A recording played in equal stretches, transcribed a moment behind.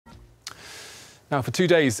Now, for 2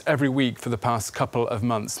 days every week for the past couple of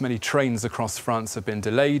months, many trains across France have been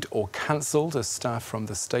delayed or cancelled as staff from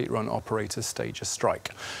the state-run operator stage a strike.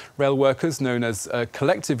 Rail workers, known as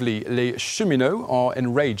collectively les cheminots, are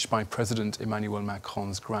enraged by President Emmanuel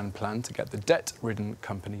Macron's grand plan to get the debt-ridden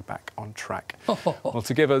company back on track. Well,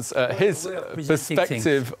 to give us his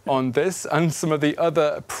perspective on this and some of the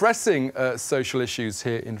other pressing social issues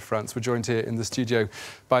here in France, we're joined here in the studio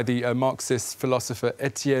by the Marxist philosopher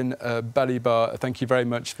Etienne Balibar. Thank you very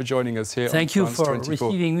much for joining us here. Thank you for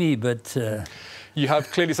receiving me, but you have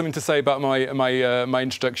clearly something to say about my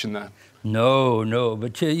introduction there. No,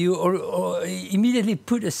 but you immediately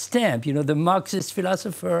put a stamp, you know, the Marxist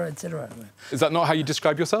philosopher, etc. Is that not how you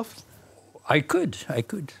describe yourself? I could.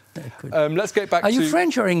 Let's get back to... Are you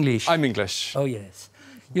French or English? I'm English. Oh, yes.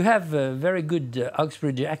 You have a very good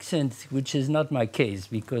Oxbridge accent, which is not my case,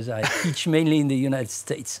 because I teach mainly in the United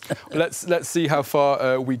States. Let's see how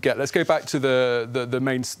far we get. Let's go back to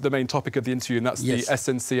the main topic of the interview, and that's the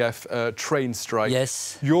SNCF train strike.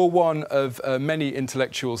 Yes. You're one of many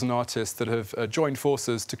intellectuals and artists that have joined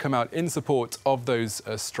forces to come out in support of those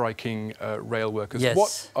striking rail workers. Yes.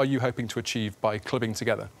 What are you hoping to achieve by clubbing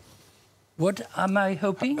together? What am I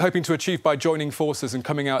hoping? Hoping to achieve by joining forces and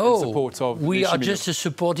coming out in support of... We are just a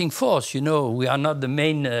supporting force, you know. We are not the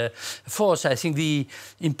main force. I think the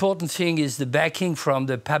important thing is the backing from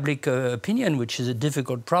the public opinion, which is a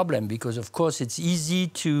difficult problem because, of course, it's easy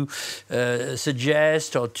to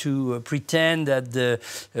suggest or to pretend that the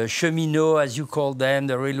cheminots, as you call them,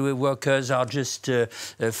 the railway workers, are just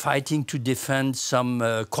fighting to defend some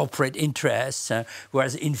corporate interests,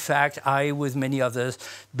 whereas, in fact, I, with many others,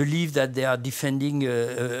 believe that they are defending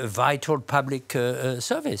a vital public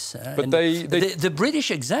service. But the British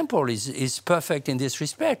example is perfect in this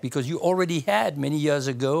respect, because you already had, many years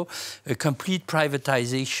ago, a complete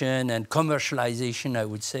privatization and commercialization, I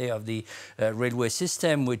would say, of the railway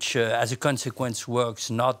system, which, as a consequence, works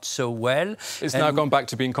not so well. It's now gone back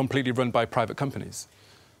to being completely run by private companies.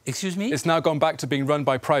 Excuse me? It's now gone back to being run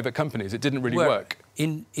by private companies. It didn't really work.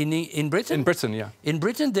 In Britain? In Britain, yeah. In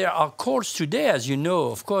Britain, there are calls today, as you know,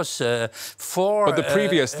 of course, for... But the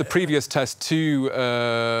previous test to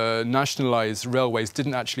nationalise railways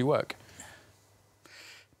didn't actually work.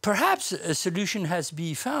 Perhaps a solution has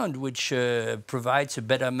been found which provides a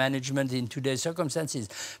better management in today's circumstances.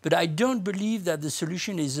 But I don't believe that the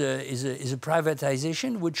solution is a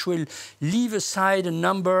privatization which will leave aside a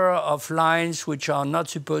number of lines which are not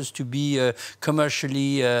supposed to be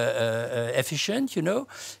commercially efficient, you know,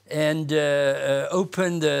 and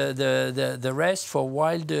open the rest for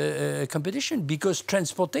wild competition, because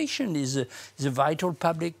transportation is a vital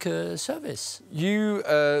public service. You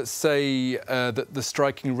say that the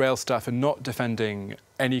striking rail staff are not defending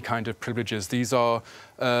any kind of privileges. These are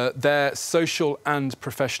their social and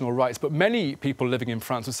professional rights. But many people living in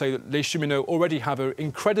France would say that les cheminots already have an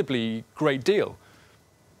incredibly great deal.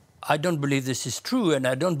 I don't believe this is true, and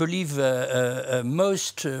I don't believe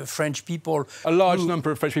most French people... A large number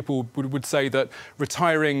of French people would say that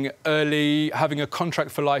retiring early, having a contract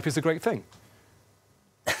for life is a great thing.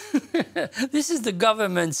 This is the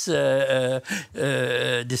government's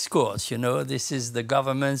discourse, you know. This is the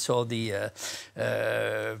government's or the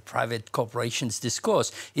private corporations'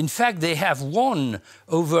 discourse. In fact, they have won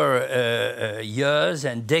over years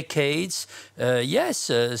and decades,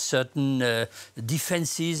 certain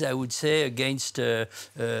defenses, I would say, against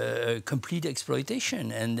complete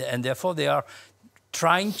exploitation. And therefore, they are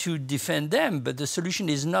trying to defend them. But the solution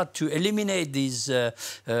is not to eliminate these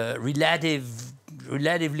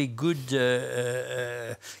relatively good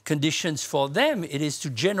conditions for them. It is to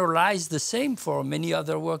generalize the same for many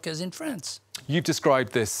other workers in France. You've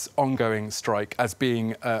described this ongoing strike as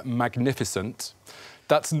being magnificent.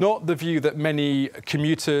 That's not the view that many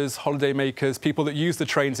commuters, holidaymakers, people that use the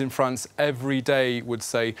trains in France every day would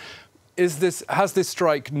say. Has this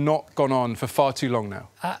strike not gone on for far too long now?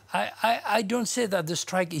 I don't say that the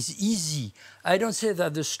strike is easy. I don't say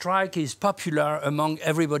that the strike is popular among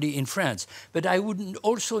everybody in France. But I would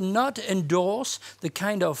also not endorse the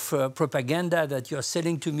kind of propaganda that you're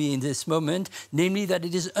selling to me in this moment, namely that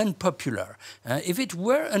it is unpopular. If it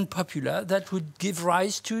were unpopular, that would give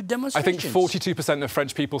rise to demonstrations. I think 42% of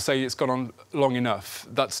French people say it's gone on long enough.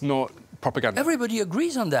 That's not propaganda. Everybody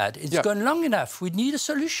agrees on that. It's gone long enough. We need a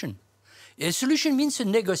solution. A solution means a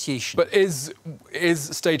negotiation. But is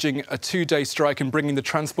staging a 2-day strike and bringing the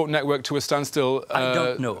transport network to a standstill... I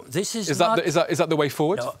don't know. This is that the way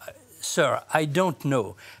forward? No, sir, I don't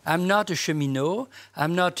know. I'm not a cheminot.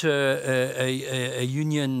 I'm not a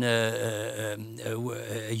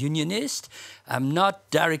unionist. I'm not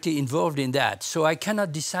directly involved in that, so I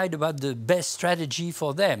cannot decide about the best strategy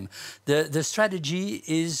for them. The strategy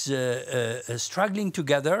is struggling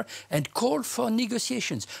together and call for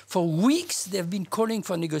negotiations. For weeks, they've been calling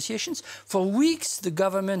for negotiations. For weeks, the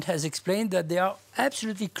government has explained that they are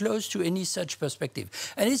absolutely close to any such perspective.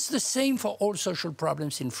 And it's the same for all social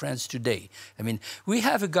problems in France today. I mean, we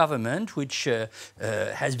have a government which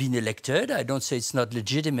has been elected. I don't say it's not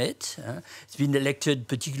legitimate. It's been elected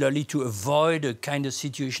particularly to avoid a kind of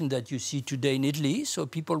situation that you see today in Italy. So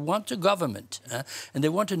people want a government, and they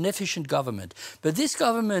want an efficient government. But this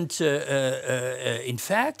government, in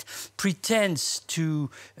fact, pretends to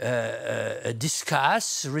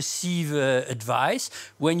discuss, receive advice.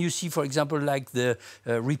 When you see, for example, like the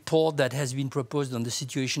report that has been proposed on the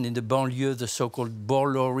situation in the banlieue, the so-called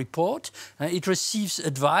Borloo report, it receives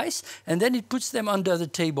advice and then it puts them under the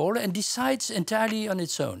table and decides entirely on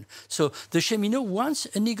its own. So the cheminot wants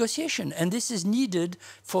a negotiation, and this is needed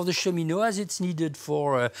for the cheminot as it's needed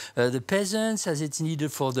for the peasants, as it's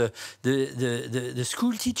needed for the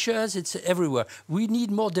school teachers. It's everywhere. We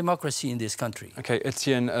need more democracy in this country. Okay,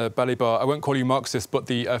 Etienne Balibar, I won't call you Marxist, but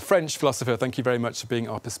the French philosopher, thank you very much for being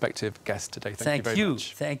our perspective guest today. Thank you very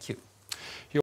much. Thank you.